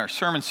Our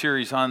sermon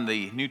series on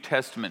the New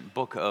Testament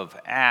book of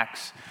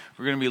Acts.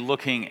 We're going to be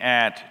looking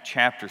at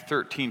chapter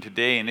 13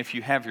 today, and if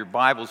you have your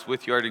Bibles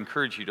with you, I'd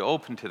encourage you to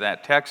open to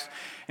that text.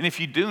 And if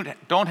you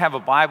don't have a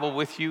Bible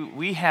with you,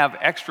 we have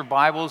extra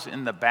Bibles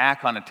in the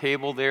back on a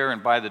table there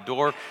and by the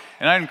door,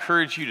 and I'd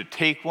encourage you to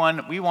take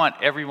one. We want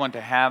everyone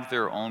to have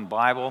their own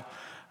Bible.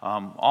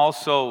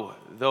 Also,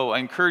 though, I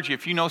encourage you,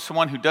 if you know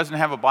someone who doesn't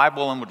have a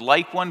Bible and would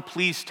like one,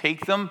 please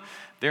take them.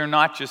 They're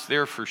not just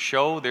there for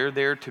show, they're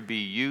there to be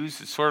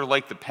used. It's sort of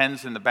like the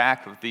pens in the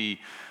back of the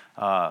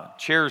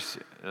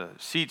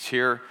seats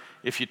here.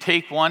 If you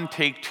take one,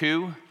 take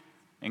two,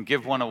 and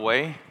give one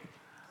away.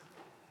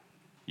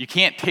 You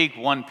can't take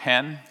one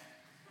pen.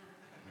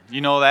 You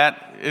know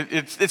that?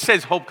 It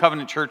says Hope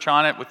Covenant Church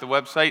on it with the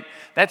website.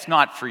 That's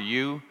not for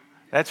you.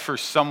 That's for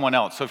someone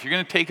else. So if you're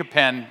going to take a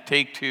pen,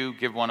 take two,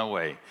 give one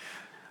away.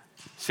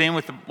 Same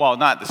with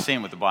not the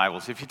same with the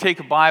Bibles. If you take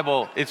a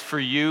Bible, it's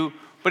for you.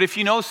 But if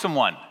you know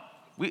someone,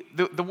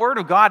 the Word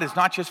of God is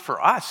not just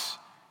for us.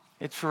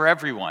 It's for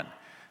everyone.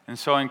 And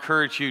so I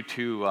encourage you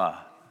to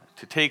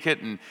take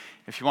it. And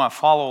if you want to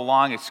follow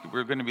along,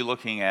 we're going to be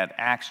looking at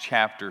Acts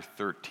chapter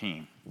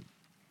 13.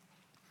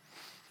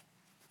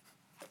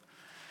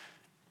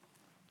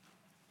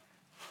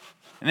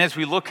 And as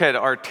we look at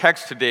our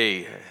text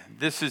today,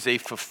 this is a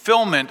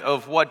fulfillment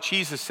of what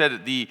Jesus said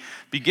at the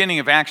beginning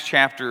of Acts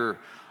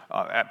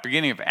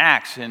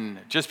and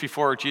just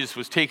before Jesus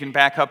was taken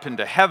back up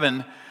into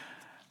heaven,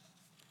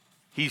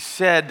 he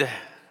said,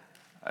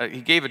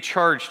 he gave a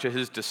charge to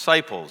his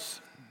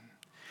disciples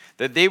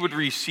that they would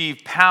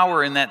receive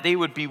power and that they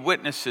would be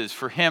witnesses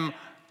for him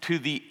to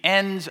the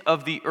ends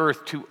of the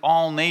earth, to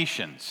all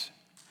nations.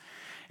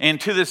 And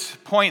to this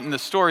point in the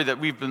story that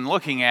we've been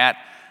looking at,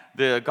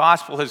 the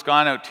gospel has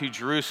gone out to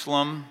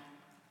Jerusalem,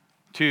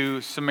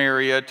 to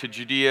Samaria, to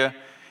Judea,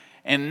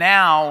 and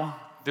now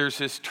there's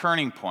this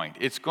turning point.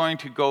 It's going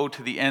to go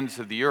to the ends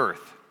of the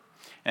earth.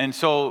 And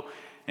so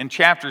in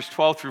chapters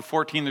 12 through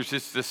 14, there's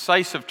this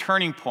decisive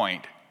turning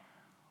point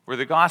where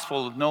the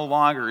gospel no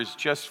longer is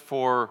just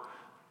for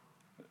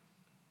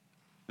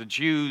the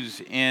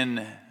Jews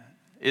in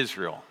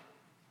Israel,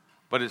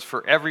 but it's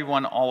for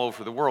everyone all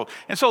over the world.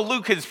 And so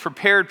Luke has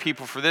prepared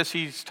people for this.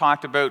 He's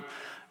talked about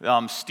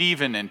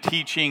Stephen and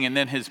teaching, and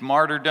then his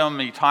martyrdom.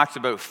 He talks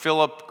about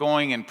Philip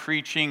going and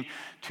preaching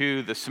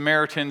to the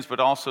Samaritans,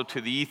 but also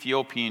to the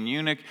Ethiopian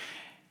eunuch.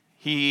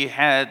 He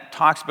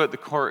talks about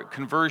the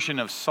conversion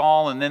of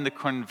Saul and then the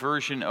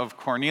conversion of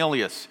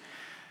Cornelius.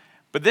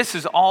 But this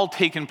has all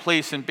taken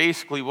place in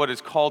basically what is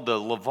called the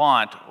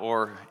Levant,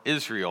 or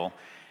Israel.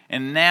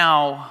 And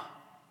now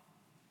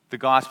the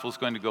gospel is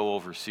going to go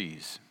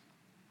overseas.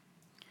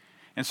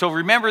 And so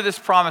remember this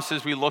promise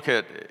as we look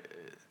at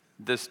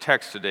this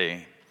text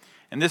today.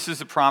 And this is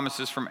the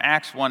promises from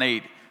Acts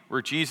 1:8,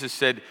 where Jesus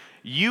said,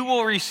 "You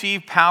will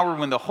receive power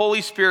when the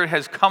Holy Spirit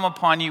has come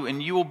upon you,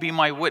 and you will be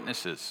my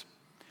witnesses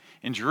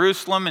in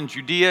Jerusalem and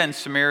Judea and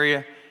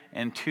Samaria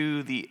and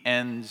to the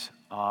ends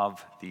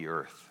of the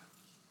earth."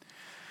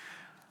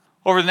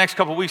 Over the next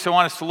couple of weeks, I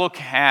want us to look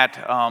at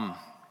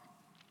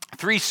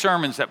three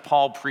sermons that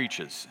Paul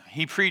preaches.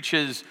 He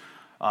preaches,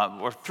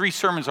 or three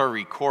sermons are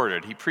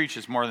recorded. He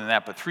preaches more than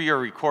that, but three are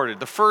recorded.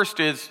 The first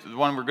is the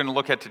one we're going to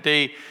look at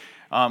today,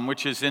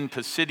 which is in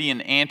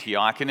Pisidian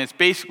Antioch, and it's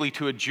basically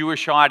to a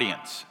Jewish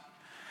audience.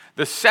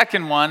 The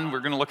second one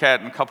we're going to look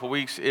at in a couple of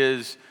weeks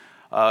is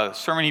a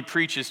sermon he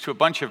preaches to a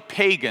bunch of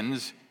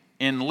pagans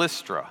in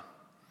Lystra.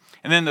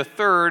 And then the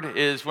third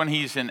is when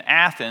he's in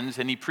Athens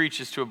and he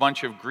preaches to a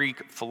bunch of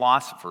Greek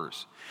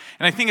philosophers.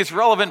 And I think it's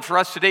relevant for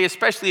us today,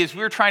 especially as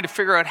we're trying to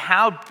figure out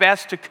how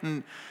best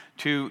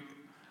to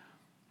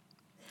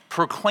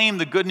proclaim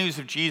the good news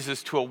of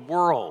Jesus to a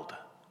world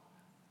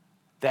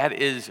that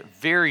is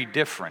very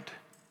different.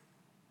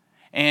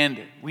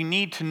 And we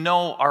need to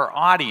know our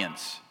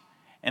audience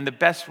and the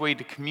best way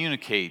to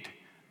communicate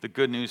the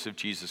good news of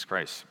Jesus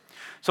Christ.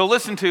 So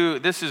listen to,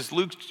 this is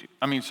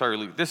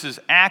this is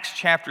Acts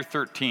chapter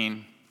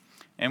 13,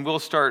 and we'll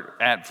start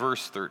at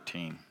verse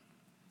 13.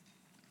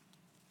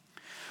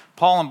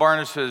 Paul and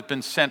Barnabas have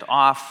been sent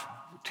off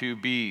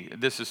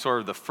this is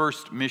sort of the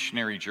first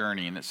missionary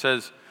journey, and it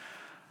says,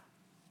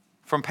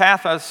 "From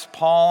Paphos,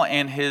 Paul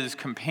and his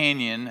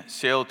companion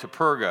sailed to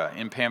Perga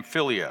in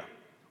Pamphylia,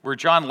 where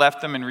John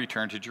left them and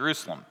returned to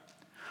Jerusalem.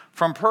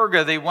 From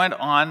Perga, they went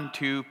on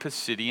to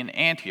Pisidian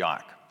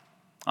Antioch.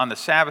 On the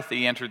Sabbath,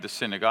 they entered the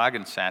synagogue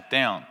and sat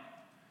down.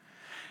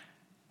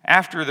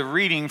 After the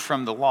reading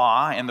from the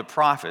law and the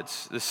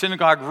prophets, the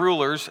synagogue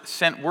rulers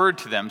sent word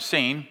to them,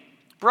 saying,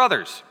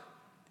 'Brothers,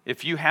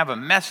 if you have a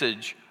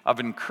message of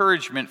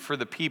encouragement for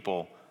the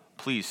people,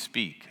 please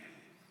speak.'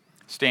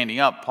 Standing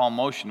up, Paul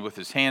motioned with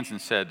his hands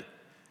and said,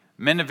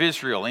 'Men of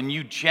Israel, and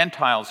you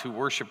Gentiles who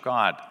worship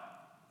God,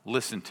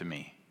 listen to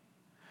me.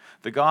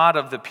 The God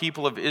of the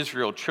people of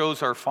Israel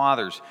chose our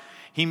fathers.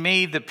 He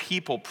made the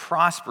people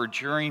prosper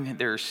during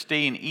their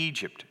stay in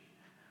Egypt.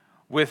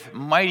 With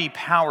mighty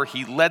power,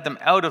 he led them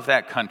out of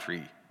that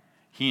country.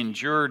 He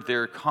endured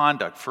their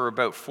conduct for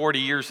about 40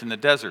 years in the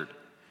desert.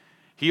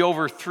 He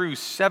overthrew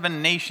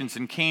 7 nations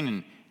in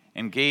Canaan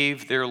and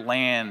gave their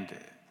land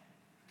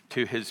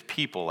to his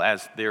people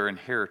as their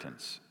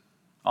inheritance.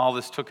 All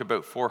this took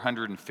about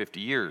 450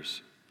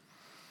 years.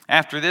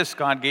 After this,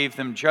 God gave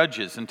them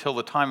judges until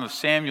the time of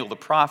Samuel the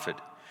prophet.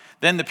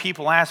 Then the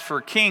people asked for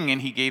a king,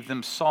 and he gave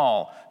them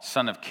Saul,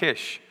 son of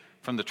Kish,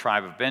 from the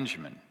tribe of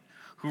Benjamin,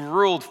 who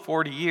ruled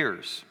 40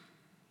 years.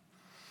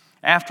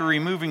 After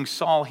removing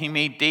Saul, he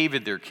made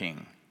David their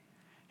king.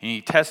 And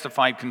he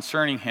testified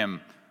concerning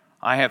him,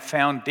 I have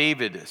found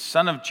David,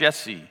 son of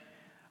Jesse,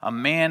 a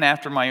man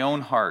after my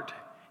own heart.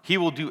 He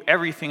will do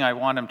everything I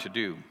want him to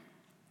do.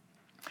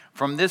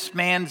 From this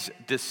man's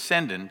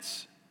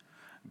descendants,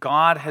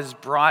 God has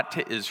brought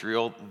to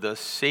Israel the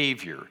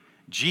Savior,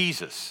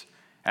 Jesus,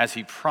 as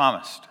he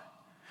promised.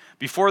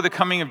 Before the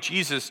coming of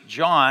Jesus,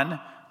 John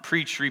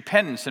preached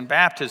repentance and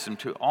baptism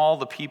to all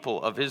the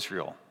people of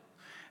Israel.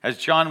 As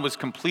John was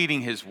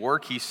completing his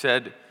work, he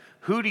said,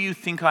 Who do you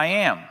think I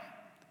am?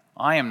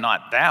 I am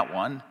not that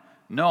one.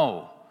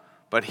 No,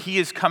 but he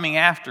is coming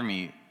after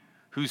me,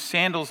 whose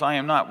sandals I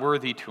am not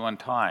worthy to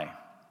untie.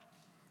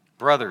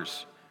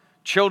 Brothers,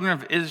 children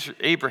of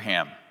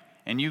Abraham,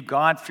 and you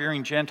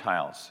God-fearing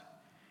Gentiles,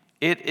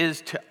 it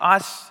is to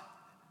us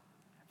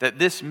that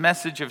this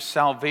message of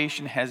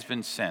salvation has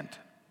been sent.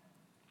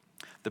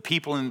 The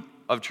people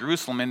of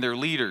Jerusalem and their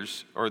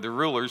leaders, or their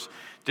rulers,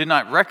 did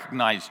not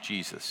recognize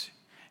Jesus.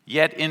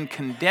 Yet in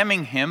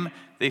condemning him,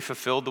 they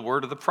fulfilled the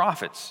word of the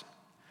prophets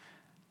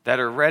that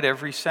are read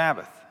every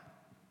Sabbath.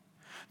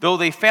 Though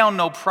they found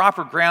no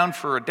proper ground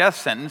for a death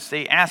sentence,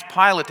 they asked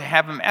Pilate to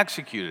have him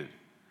executed.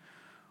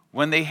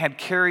 When they had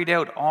carried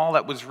out all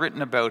that was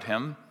written about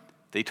him,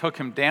 they took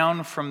him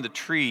down from the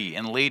tree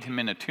and laid him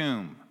in a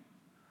tomb.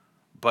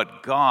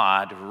 But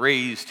God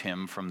raised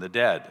him from the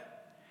dead.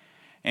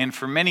 And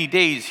for many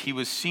days he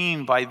was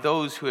seen by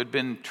those who had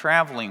been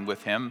traveling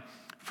with him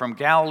from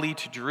Galilee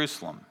to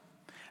Jerusalem.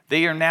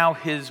 They are now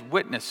his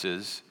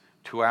witnesses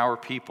to our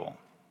people.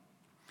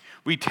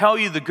 We tell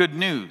you the good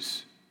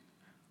news.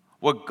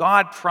 What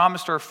God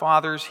promised our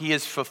fathers, he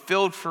has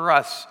fulfilled for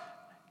us,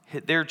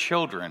 their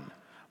children,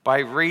 by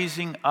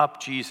raising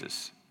up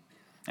Jesus.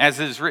 As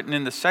it is written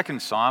in the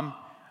second psalm,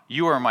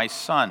 You are my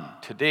son,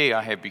 today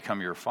I have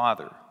become your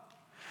father.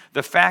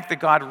 The fact that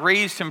God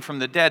raised him from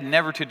the dead,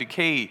 never to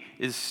decay,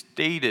 is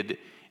stated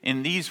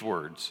in these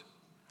words,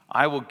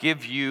 I will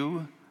give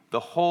you the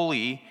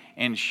holy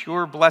and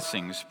sure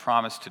blessings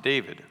promised to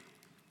David.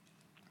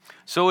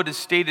 So it is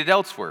stated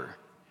elsewhere,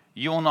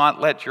 You will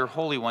not let your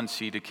Holy One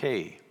see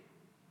decay.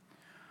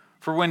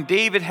 For when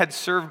David had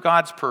served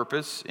God's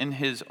purpose in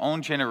his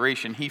own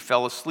generation, he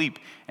fell asleep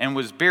and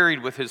was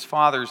buried with his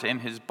fathers, and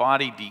his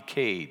body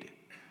decayed.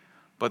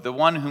 But the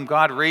one whom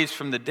God raised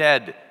from the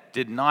dead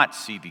did not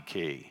see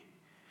decay.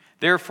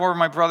 Therefore,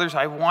 my brothers,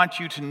 I want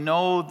you to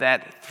know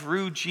that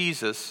through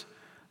Jesus,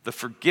 the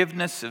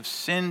forgiveness of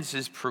sins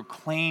is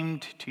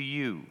proclaimed to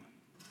you.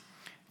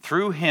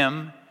 Through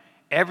him,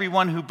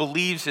 everyone who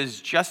believes is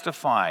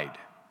justified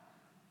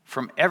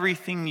from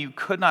everything you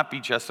could not be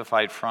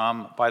justified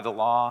from by the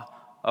law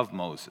of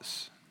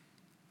Moses.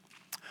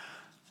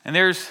 And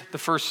there's the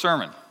first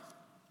sermon.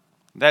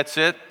 That's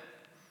it.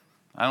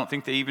 I don't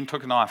think they even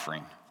took an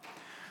offering.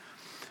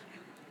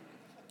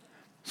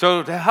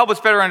 So to help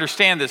us better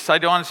understand this, I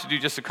want us to do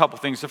just a couple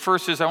things. The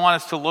first is I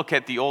want us to look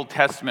at the Old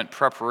Testament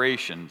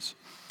preparations.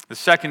 The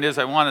second is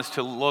I want us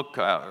to look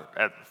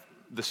at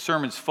the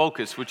sermon's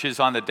focus, which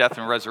is on the death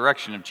and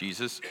resurrection of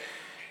Jesus.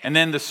 And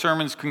then the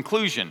sermon's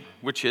conclusion,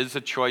 which is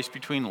a choice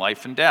between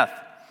life and death.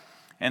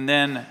 And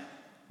then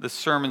the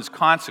sermon's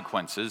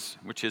consequences,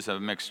 which is a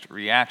mixed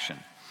reaction.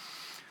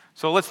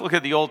 So let's look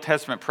at the Old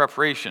Testament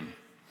preparation.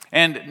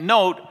 And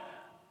note,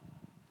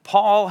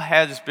 Paul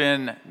has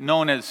been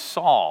known as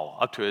Saul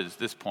up to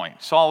this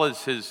point. Saul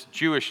is his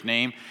Jewish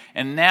name,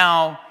 and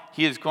now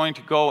he is going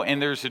to go,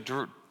 and there's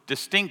a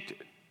distinct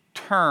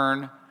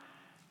turn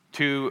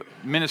to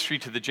ministry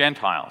to the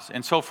Gentiles.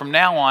 And so from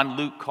now on,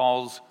 Luke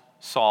calls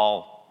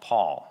Saul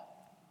Paul.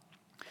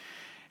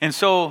 And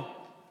so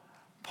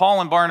Paul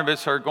and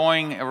Barnabas are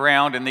going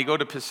around, and they go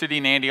to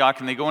Pisidian Antioch,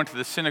 and they go into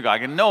the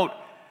synagogue. And note,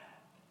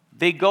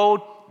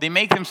 they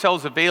make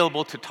themselves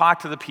available to talk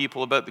to the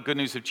people about the good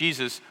news of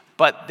Jesus,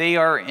 but they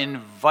are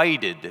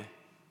invited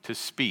to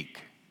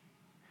speak.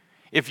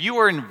 If you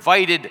are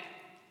invited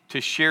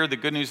to share the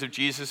good news of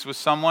Jesus with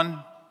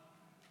someone,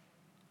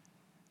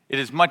 it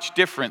is much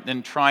different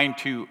than trying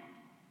to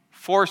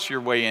force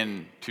your way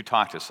in to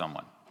talk to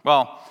someone.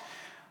 Well,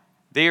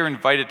 they are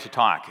invited to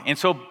talk. And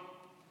so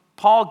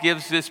Paul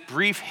gives this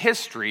brief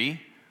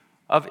history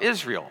of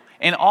Israel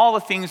and all the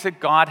things that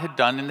God had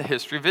done in the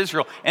history of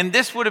Israel. And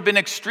this would have been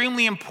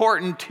extremely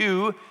important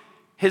to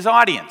his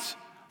audience.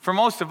 For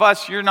most of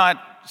us, you're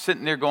not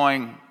sitting there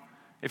going,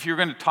 if you're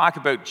going to talk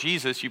about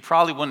Jesus, you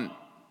probably wouldn't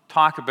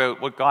talk about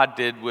what God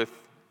did with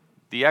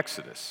the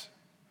Exodus.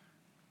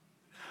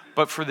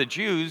 But for the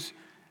Jews,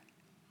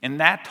 in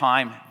that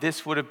time,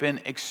 this would have been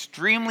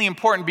extremely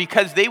important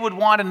because they would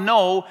want to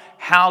know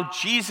how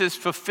Jesus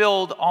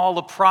fulfilled all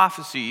the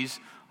prophecies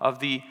of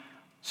the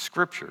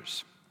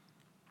Scriptures.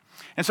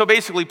 And so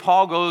basically,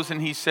 Paul goes and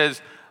he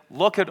says,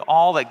 look at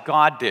all that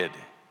God did.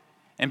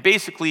 And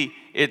basically,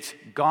 it's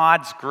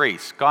God's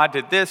grace. God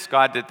did this,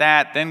 God did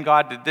that, then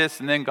God did this,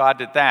 and then God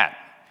did that.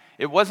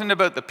 It wasn't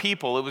about the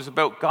people, it was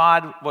about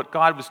God, what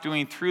God was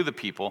doing through the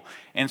people.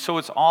 And so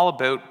it's all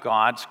about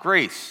God's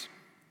grace.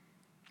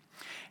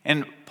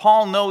 And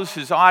Paul knows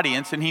his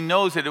audience, and he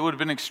knows that it would have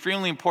been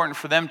extremely important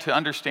for them to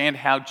understand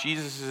how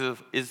Jesus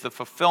is the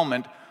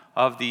fulfillment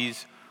of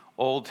these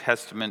Old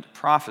Testament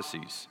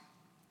prophecies.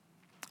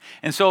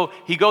 And so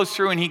he goes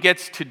through and he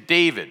gets to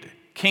David,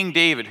 King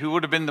David, who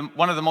would have been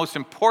one of the most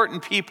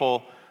important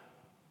people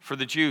for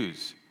the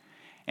Jews.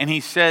 And he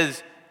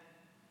says,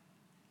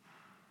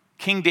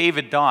 King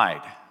David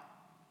died,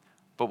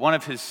 but one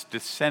of his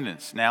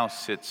descendants now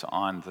sits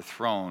on the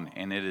throne,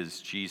 and it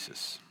is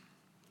Jesus.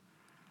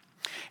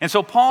 And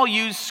so Paul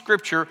used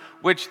scripture,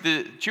 which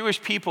the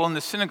Jewish people in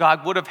the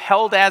synagogue would have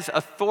held as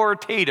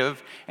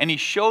authoritative, and he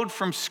showed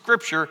from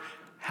scripture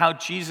how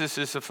Jesus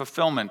is a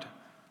fulfillment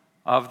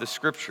of the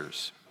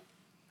scriptures.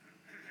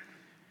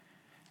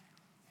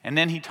 And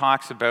then he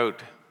talks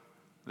about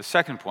the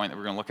second point that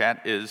we're going to look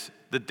at is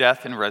the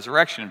death and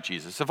resurrection of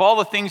Jesus. Of all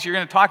the things you're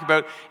going to talk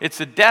about, it's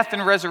the death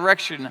and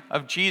resurrection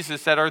of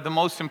Jesus that are the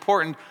most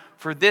important,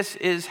 for this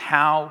is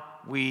how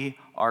we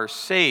are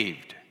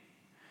saved.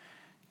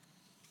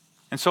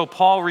 And so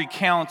Paul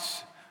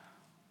recounts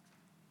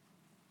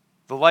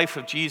the life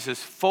of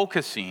Jesus,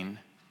 focusing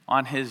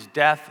on his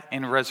death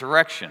and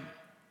resurrection.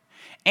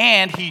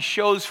 And he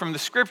shows from the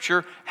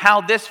scripture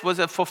how this was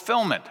a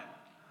fulfillment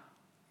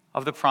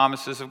of the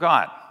promises of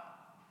God.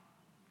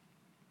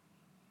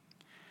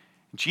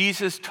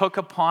 Jesus took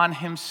upon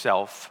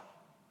himself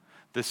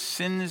the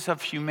sins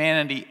of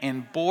humanity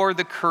and bore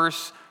the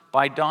curse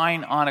by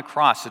dying on a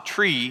cross, a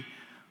tree,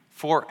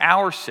 for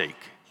our sake.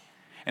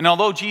 And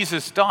although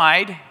Jesus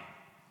died,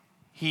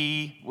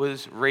 he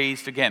was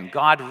raised again.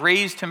 God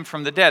raised him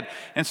from the dead.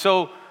 And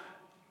so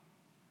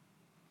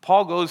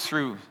Paul goes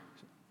through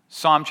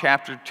Psalm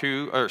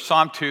 2,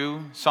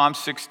 Psalm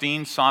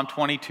 16, Psalm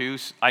 22,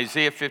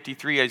 Isaiah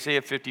 53,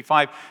 Isaiah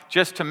 55,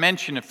 just to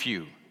mention a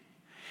few.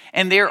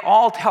 And they're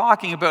all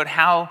talking about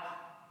how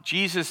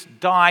Jesus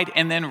died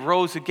and then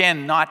rose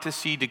again, not to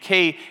see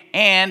decay,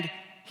 and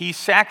he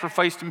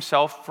sacrificed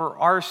himself for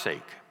our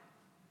sake.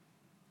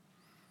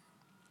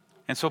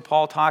 And so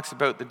Paul talks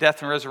about the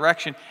death and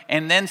resurrection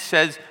and then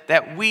says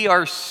that we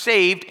are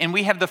saved and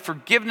we have the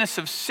forgiveness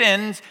of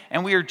sins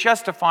and we are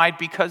justified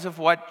because of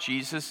what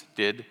Jesus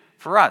did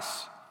for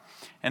us.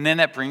 And then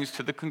that brings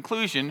to the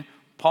conclusion.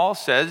 Paul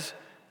says,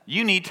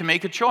 you need to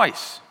make a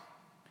choice.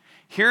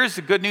 Here's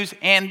the good news,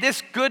 and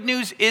this good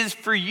news is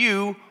for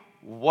you.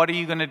 What are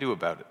you going to do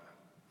about it?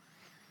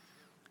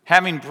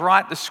 Having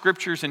brought the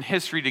scriptures and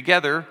history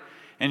together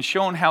and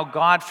shown how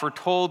God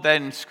foretold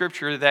that in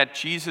scripture that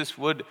Jesus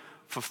would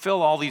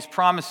fulfill all these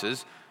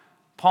promises,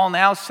 Paul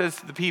now says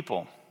to the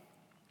people,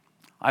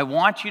 I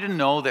want you to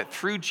know that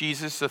through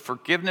Jesus the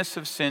forgiveness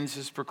of sins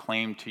is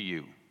proclaimed to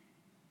you.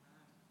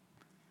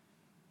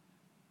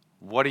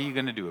 What are you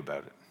going to do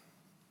about it?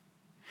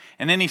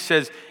 And then he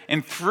says,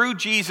 and through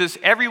Jesus,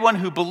 everyone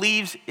who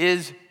believes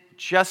is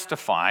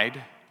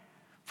justified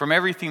from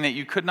everything that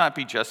you could not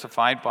be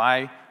justified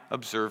by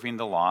observing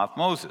the law of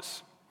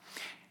Moses.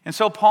 And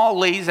so Paul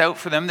lays out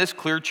for them this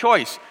clear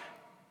choice.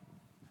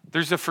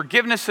 There's a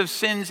forgiveness of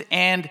sins,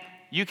 and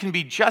you can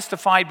be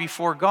justified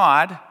before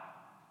God,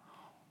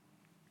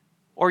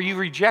 or you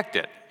reject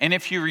it. And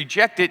if you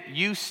reject it,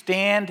 you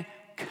stand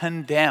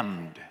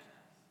condemned.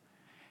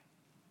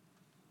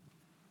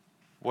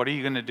 What are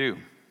you going to do?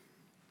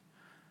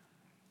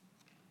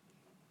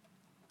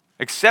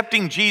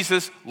 Accepting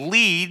Jesus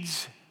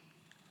leads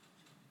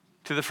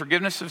to the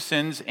forgiveness of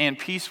sins and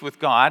peace with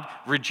God.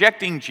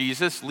 Rejecting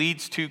Jesus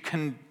leads to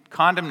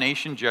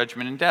condemnation,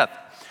 judgment, and death.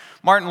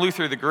 Martin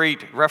Luther, the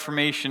great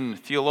Reformation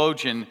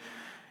theologian,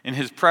 in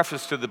his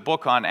preface to the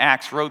book on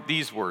Acts, wrote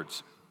these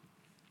words.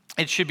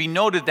 It should be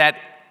noted that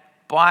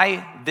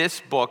by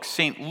this book,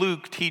 St.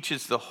 Luke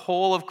teaches the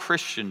whole of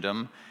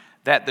Christendom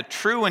that the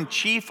true and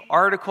chief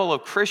article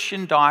of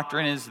Christian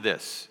doctrine is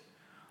this: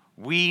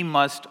 we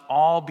must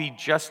all be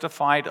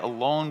justified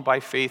alone by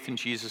faith in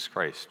Jesus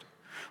Christ,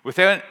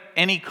 without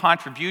any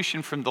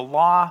contribution from the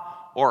law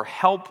or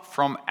help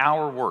from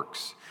our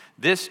works.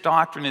 This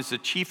doctrine is the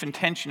chief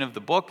intention of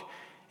the book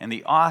and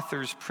the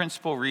author's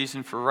principal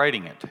reason for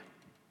writing it.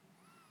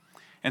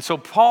 And so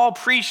Paul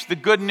preached the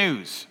good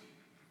news.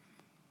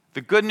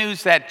 The good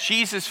news that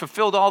Jesus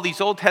fulfilled all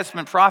these Old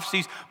Testament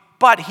prophecies,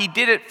 but he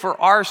did it for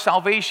our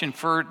salvation,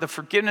 for the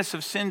forgiveness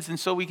of sins, and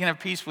so we can have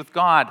peace with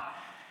God.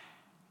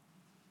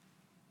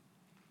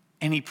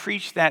 And he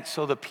preached that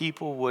so the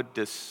people would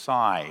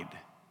decide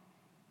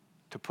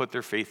to put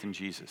their faith in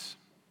Jesus.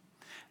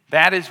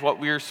 That is what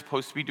we are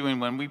supposed to be doing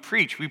when we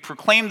preach. We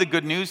proclaim the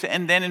good news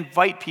and then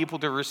invite people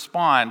to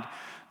respond,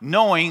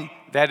 knowing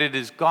that it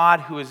is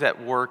God who is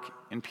at work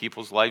in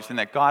people's lives and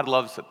that God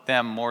loves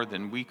them more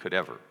than we could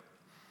ever.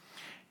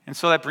 And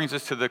so that brings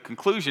us to the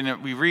conclusion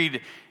that we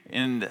read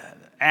in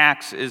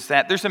Acts is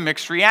that there's a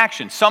mixed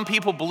reaction. Some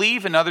people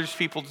believe and others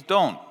people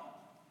don't.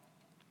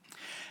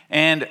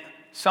 And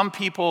some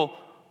people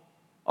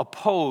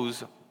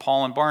oppose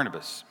Paul and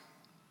Barnabas.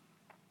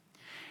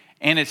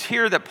 And it's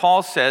here that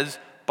Paul says,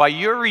 by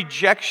your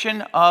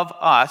rejection of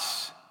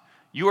us,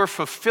 you are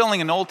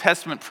fulfilling an Old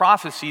Testament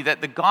prophecy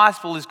that the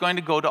gospel is going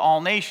to go to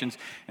all nations.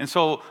 And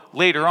so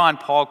later on,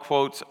 Paul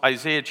quotes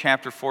Isaiah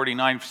chapter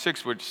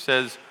 49:6, which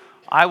says,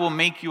 I will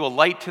make you a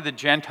light to the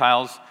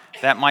Gentiles,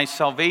 that my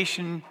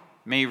salvation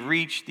may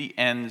reach the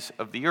ends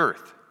of the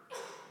earth.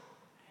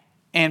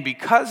 And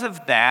because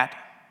of that,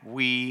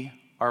 we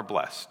are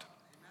blessed.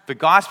 The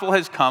gospel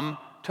has come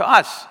to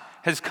us,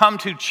 has come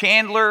to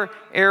Chandler,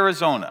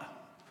 Arizona.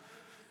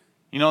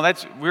 You know,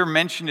 we're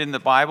mentioned in the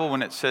Bible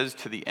when it says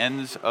to the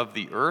ends of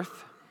the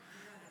earth.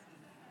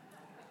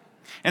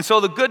 And so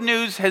the good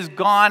news has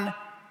gone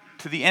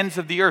to the ends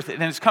of the earth.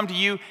 And it has come to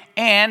you,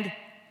 and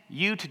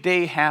you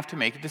today have to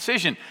make a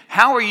decision.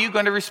 How are you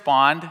going to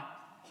respond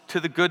to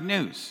the good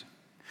news?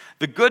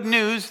 The good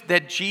news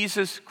that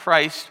Jesus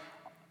Christ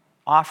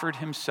offered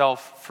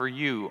himself for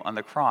you on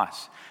the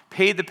cross,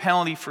 paid the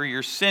penalty for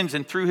your sins,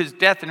 and through his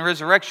death and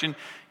resurrection,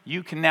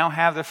 you can now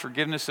have the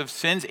forgiveness of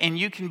sins, and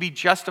you can be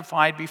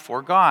justified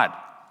before God.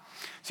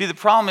 See, the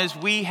problem is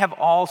we have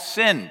all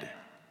sinned.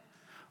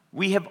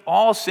 We have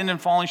all sinned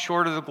and fallen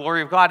short of the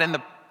glory of God, and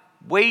the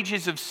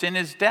wages of sin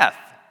is death.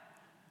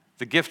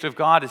 The gift of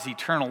God is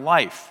eternal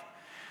life.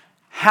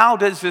 How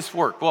does this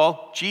work?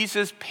 Well,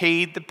 Jesus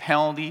paid the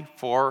penalty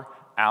for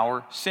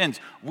our sins.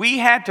 We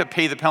had to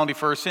pay the penalty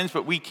for our sins,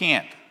 but we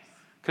can't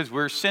because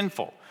we're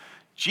sinful.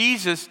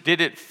 Jesus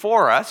did it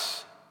for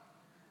us.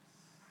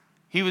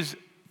 He was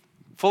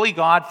fully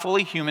God,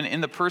 fully human in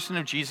the person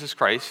of Jesus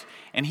Christ,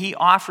 and he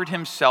offered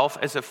himself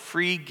as a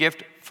free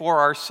gift for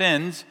our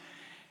sins,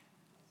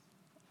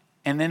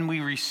 and then we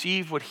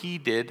receive what he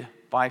did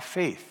by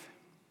faith.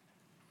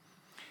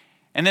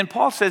 And then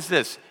Paul says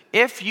this,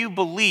 if you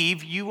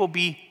believe, you will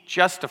be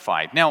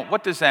justified. Now,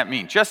 what does that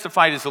mean?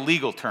 Justified is a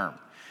legal term.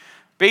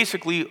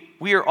 Basically,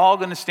 we are all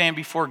going to stand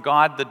before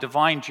God, the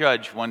divine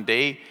judge, one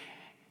day,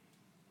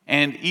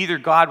 and either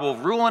God will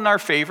rule in our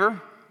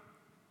favor,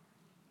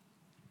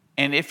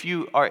 and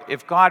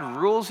if God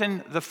rules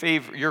in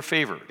your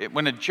favor,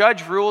 when a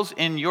judge rules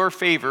in your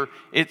favor,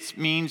 it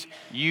means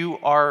you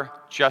are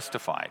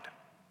justified.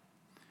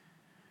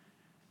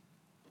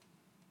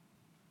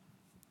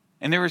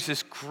 And there is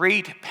this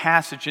great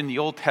passage in the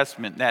Old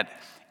Testament that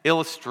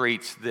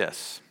illustrates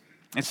this.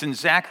 It's in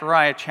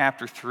Zechariah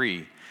chapter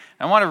 3.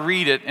 I want to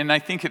read it, and I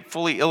think it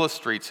fully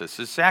illustrates this.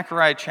 It's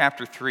Zechariah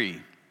chapter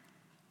 3.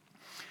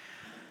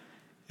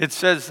 It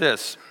says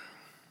this,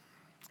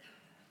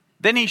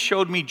 then he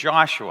showed me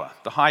Joshua,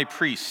 the high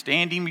priest,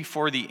 standing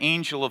before the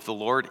angel of the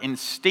Lord, and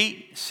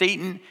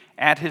Satan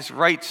at his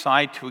right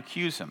side to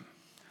accuse him.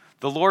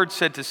 The Lord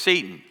said to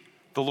Satan,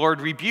 the Lord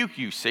rebuke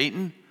you,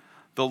 Satan.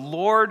 The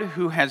Lord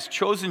who has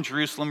chosen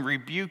Jerusalem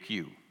rebuke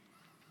you.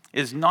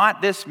 Is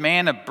not this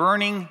man a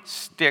burning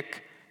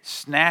stick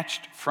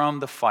snatched from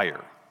the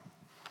fire?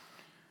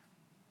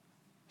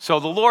 So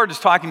the Lord is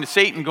talking to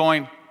Satan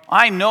going,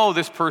 I know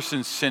this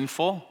person's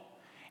sinful,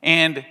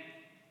 and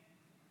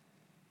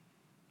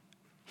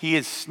he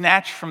is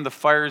snatched from the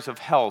fires of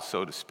hell,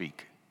 so to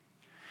speak.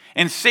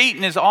 And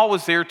Satan is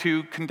always there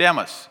to condemn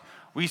us.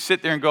 We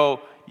sit there and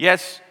go,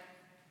 yes,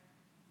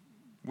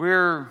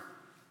 we're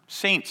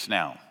saints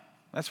now.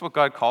 That's what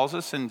God calls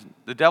us. And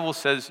the devil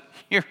says,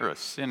 you're a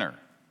sinner.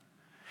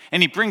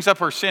 And he brings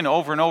up our sin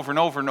over and over and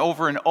over and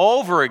over and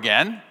over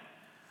again.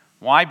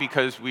 Why?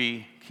 Because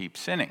we keep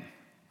sinning.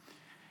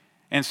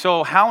 And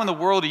so how in the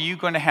world are you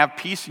going to have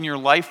peace in your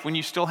life when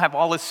you still have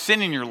all this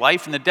sin in your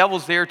life and the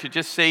devil's there to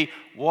just say,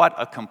 what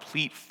a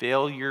complete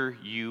failure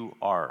you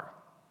are?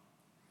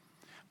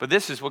 But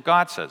this is what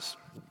God says.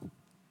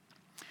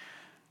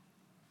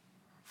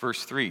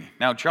 Verse 3,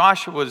 now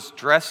Joshua was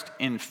dressed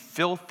in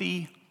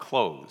filthy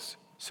clothes,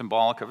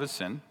 symbolic of his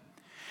sin.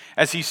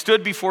 As he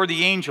stood before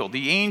the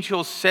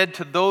angel said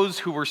to those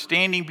who were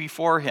standing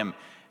before him,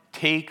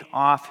 take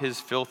off his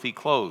filthy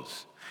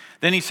clothes.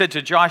 Then he said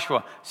to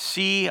Joshua,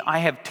 see, I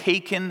have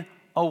taken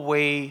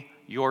away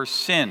your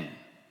sin,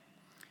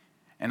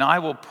 and I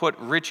will put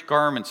rich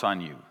garments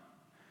on you.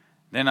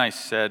 Then I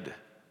said,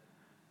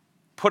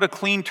 put a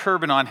clean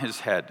turban on his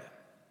head.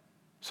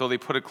 So they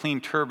put a clean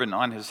turban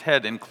on his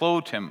head and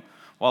clothed him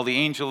while the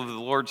angel of the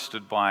Lord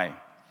stood by.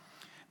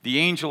 The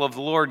angel of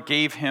the Lord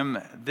gave him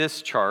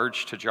this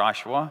charge to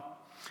Joshua.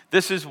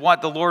 This is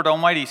what the Lord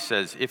Almighty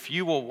says. If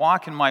you will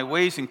walk in my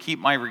ways and keep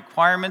my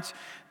requirements,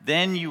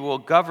 then you will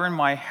govern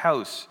my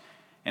house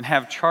and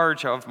have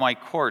charge of my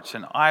courts,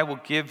 and I will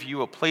give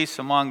you a place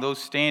among those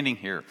standing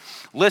here.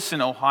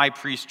 Listen, O high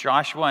priest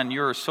Joshua, and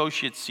your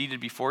associates seated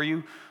before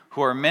you,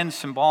 who are men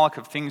symbolic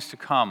of things to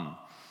come.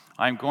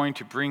 I'm going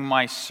to bring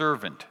my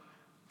servant,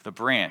 the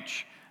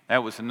branch.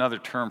 That was another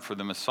term for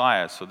the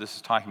Messiah, so this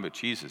is talking about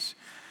Jesus.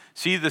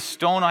 See the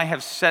stone I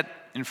have set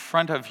in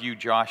front of you,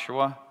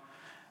 Joshua.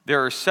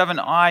 There are 7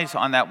 eyes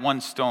on that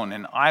one stone,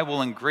 and I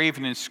will engrave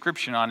an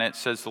inscription on it,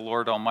 says the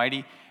Lord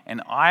Almighty,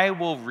 and I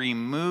will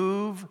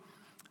remove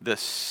the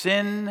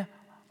sin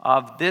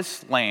of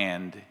this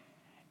land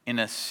in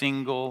a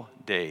single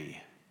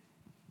day.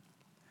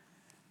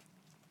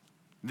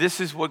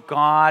 This is what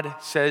God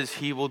says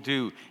he will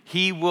do.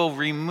 He will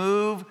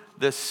remove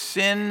the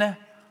sin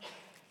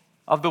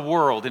of the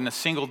world in a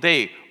single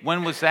day.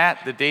 When was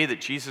that? The day that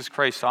Jesus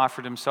Christ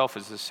offered himself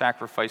as a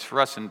sacrifice for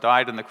us and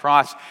died on the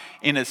cross.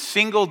 In a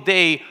single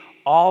day,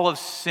 all of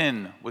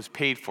sin was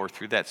paid for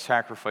through that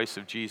sacrifice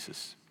of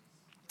Jesus.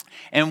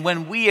 And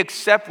when we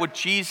accept what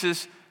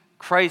Jesus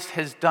Christ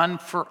has done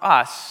for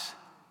us,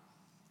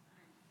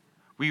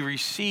 we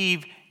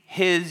receive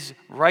his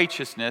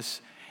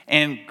righteousness,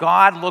 and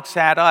God looks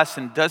at us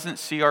and doesn't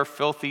see our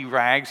filthy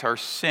rags, our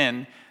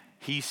sin.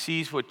 He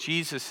sees what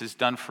Jesus has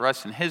done for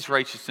us in his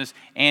righteousness,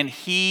 and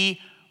he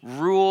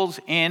rules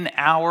in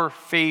our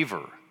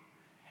favor.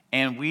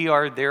 And we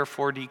are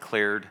therefore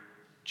declared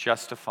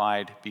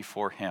justified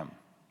before him.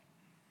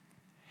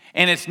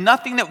 And it's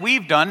nothing that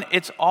we've done,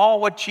 it's all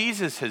what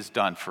Jesus has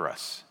done for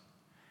us.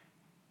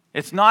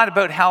 It's not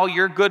about how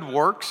your good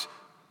works.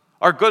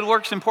 Are good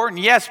works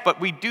important? Yes,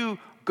 but we do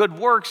good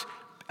works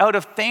out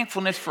of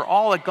thankfulness for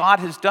all that God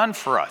has done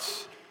for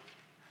us,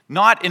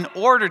 not in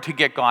order to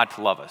get God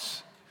to love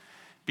us.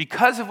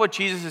 Because of what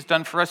Jesus has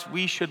done for us,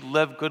 we should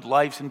live good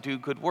lives and do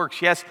good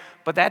works. Yes,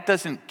 but that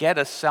doesn't get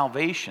us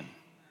salvation.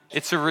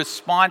 It's a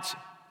response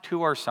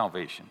to our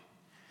salvation.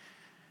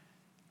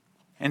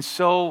 And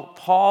so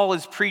Paul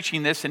is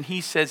preaching this, and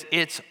he says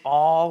it's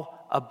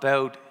all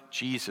about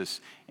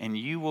Jesus, and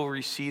you will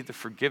receive the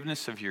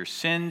forgiveness of your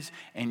sins,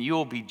 and you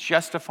will be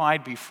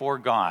justified before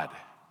God.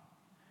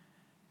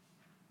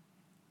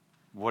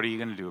 What are you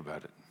going to do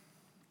about it?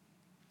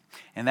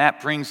 And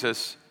that brings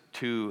us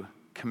to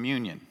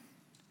communion.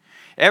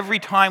 Every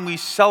time we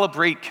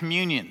celebrate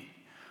communion,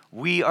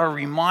 we are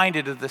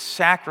reminded of the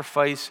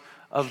sacrifice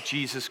of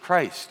Jesus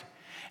Christ.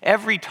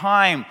 Every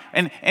time,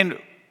 and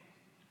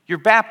you're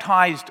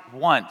baptized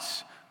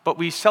once, but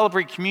we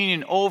celebrate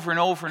communion over and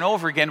over and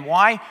over again.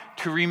 Why?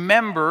 To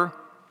remember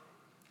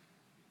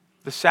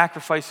the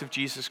sacrifice of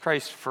Jesus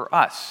Christ for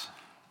us.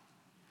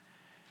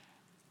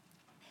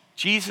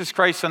 Jesus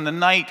Christ, on the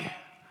night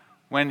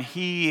when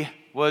he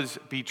was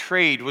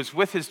betrayed, was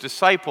with his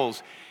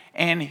disciples,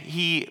 and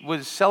he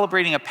was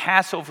celebrating a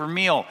Passover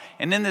meal.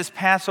 And in this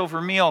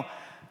Passover meal,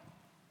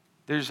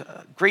 there's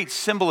great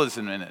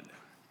symbolism in it.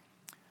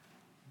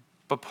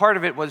 But part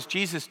of it was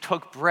Jesus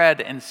took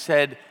bread and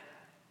said,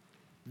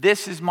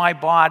 "This is my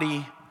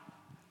body,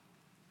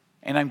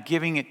 and I'm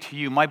giving it to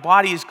you. My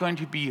body is going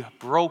to be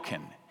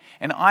broken,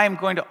 and I am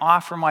going to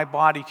offer my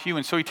body to you."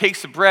 And so he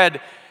takes the bread,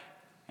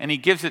 and he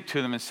gives it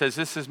to them and says,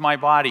 "This is my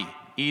body,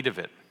 eat of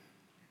it."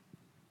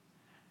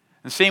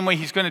 In the same way,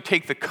 he's going to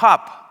take the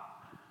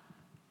cup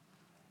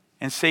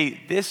and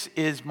say, "This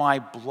is my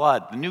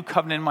blood, the new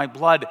covenant in my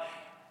blood,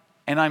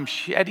 and I'm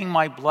shedding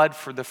my blood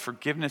for the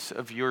forgiveness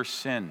of your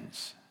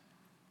sins."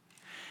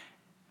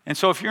 And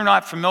so if you're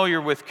not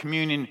familiar with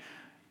communion,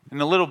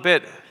 in a little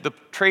bit, the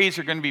trays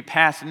are going to be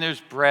passed, and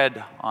there's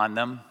bread on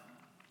them.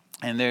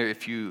 And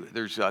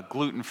there's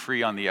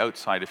gluten-free on the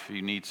outside if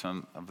you need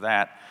some of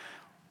that.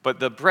 But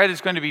the bread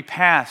is going to be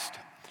passed.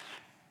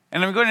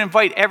 And I'm going to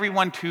invite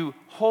everyone to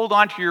hold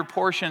on to your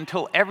portion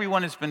until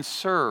everyone has been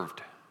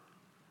served,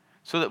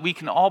 so that we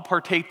can all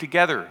partake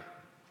together,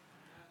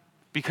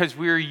 because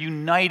we are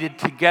united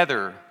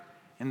together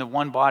in the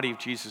one body of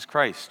Jesus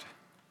Christ.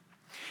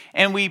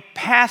 And we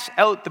pass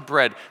out the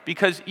bread,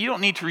 because you don't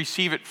need to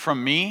receive it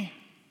from me.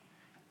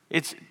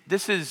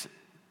 This is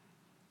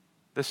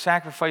the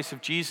sacrifice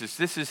of Jesus.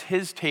 This is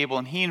his table,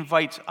 and he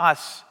invites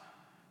us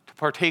to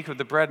partake of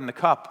the bread and the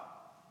cup.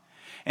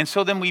 And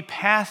so then we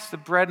pass the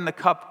bread and the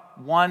cup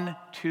one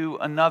to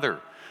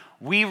another.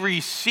 We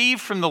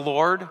receive from the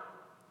Lord,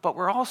 but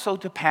we're also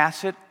to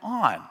pass it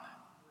on.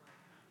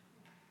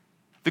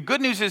 The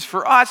good news is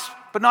for us,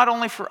 but not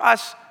only for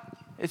us,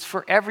 it's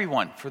for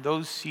everyone, for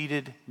those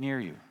seated near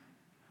you.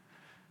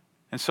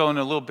 And so in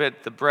a little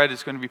bit, the bread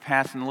is going to be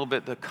passed, and in a little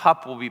bit, the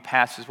cup will be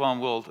passed as well,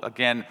 and we'll,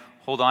 again,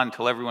 hold on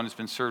until everyone has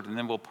been served, and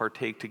then we'll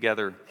partake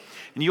together.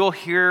 And you'll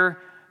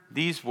hear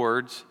these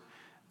words,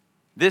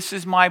 "This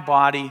is my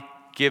body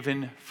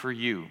given for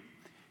you,"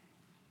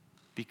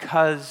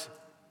 because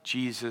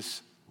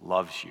Jesus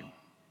loves you.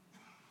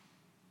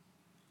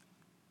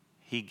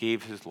 He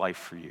gave his life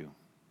for you.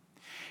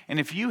 And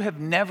if you have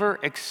never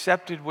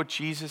accepted what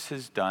Jesus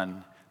has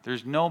done,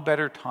 there's no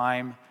better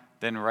time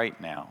than right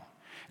now.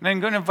 And I'm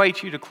going to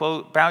invite you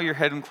to bow your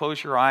head and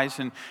close your eyes.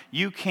 And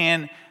you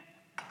can,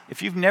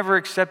 if you've never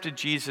accepted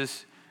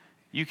Jesus,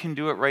 you can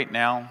do it right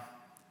now.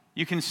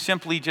 You can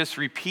simply just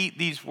repeat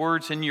these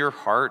words in your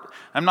heart.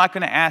 I'm not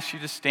going to ask you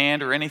to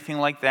stand or anything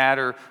like that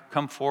or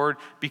come forward,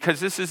 because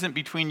this isn't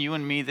between you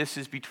and me. This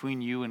is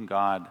between you and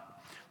God.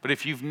 But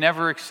if you've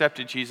never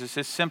accepted Jesus,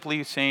 it's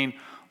simply saying,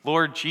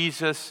 "Lord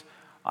Jesus,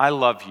 I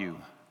love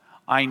you.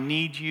 I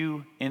need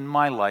you in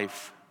my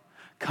life.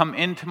 Come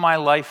into my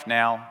life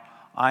now.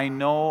 I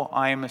know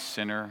I am a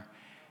sinner.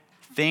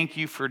 Thank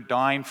you for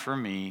dying for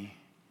me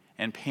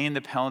and paying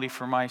the penalty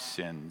for my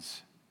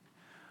sins.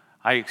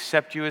 I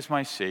accept you as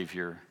my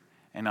Savior,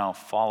 and I'll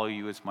follow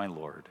you as my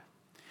Lord."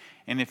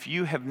 And if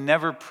you have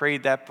never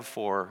prayed that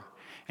before,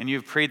 and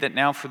you've prayed that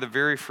now for the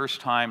very first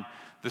time,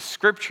 the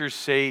scriptures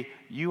say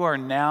you are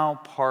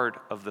now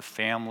part of the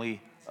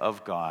family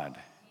of God.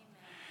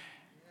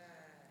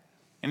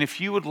 And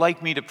if you would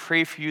like me to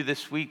pray for you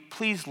this week,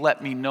 please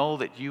let me know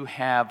that you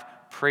have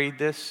prayed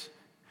this.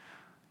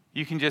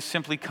 You can just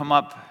simply come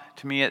up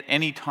to me at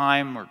any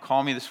time or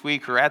call me this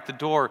week or at the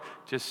door.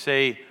 Just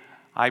say,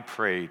 I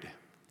prayed.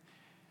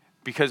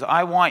 Because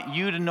I want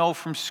you to know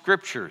from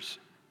scriptures,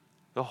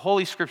 the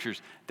Holy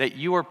Scriptures, that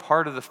you are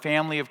part of the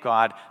family of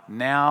God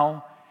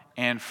now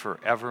and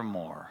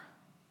forevermore.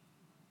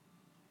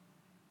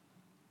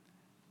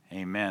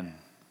 Amen.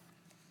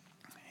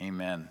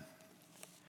 Amen.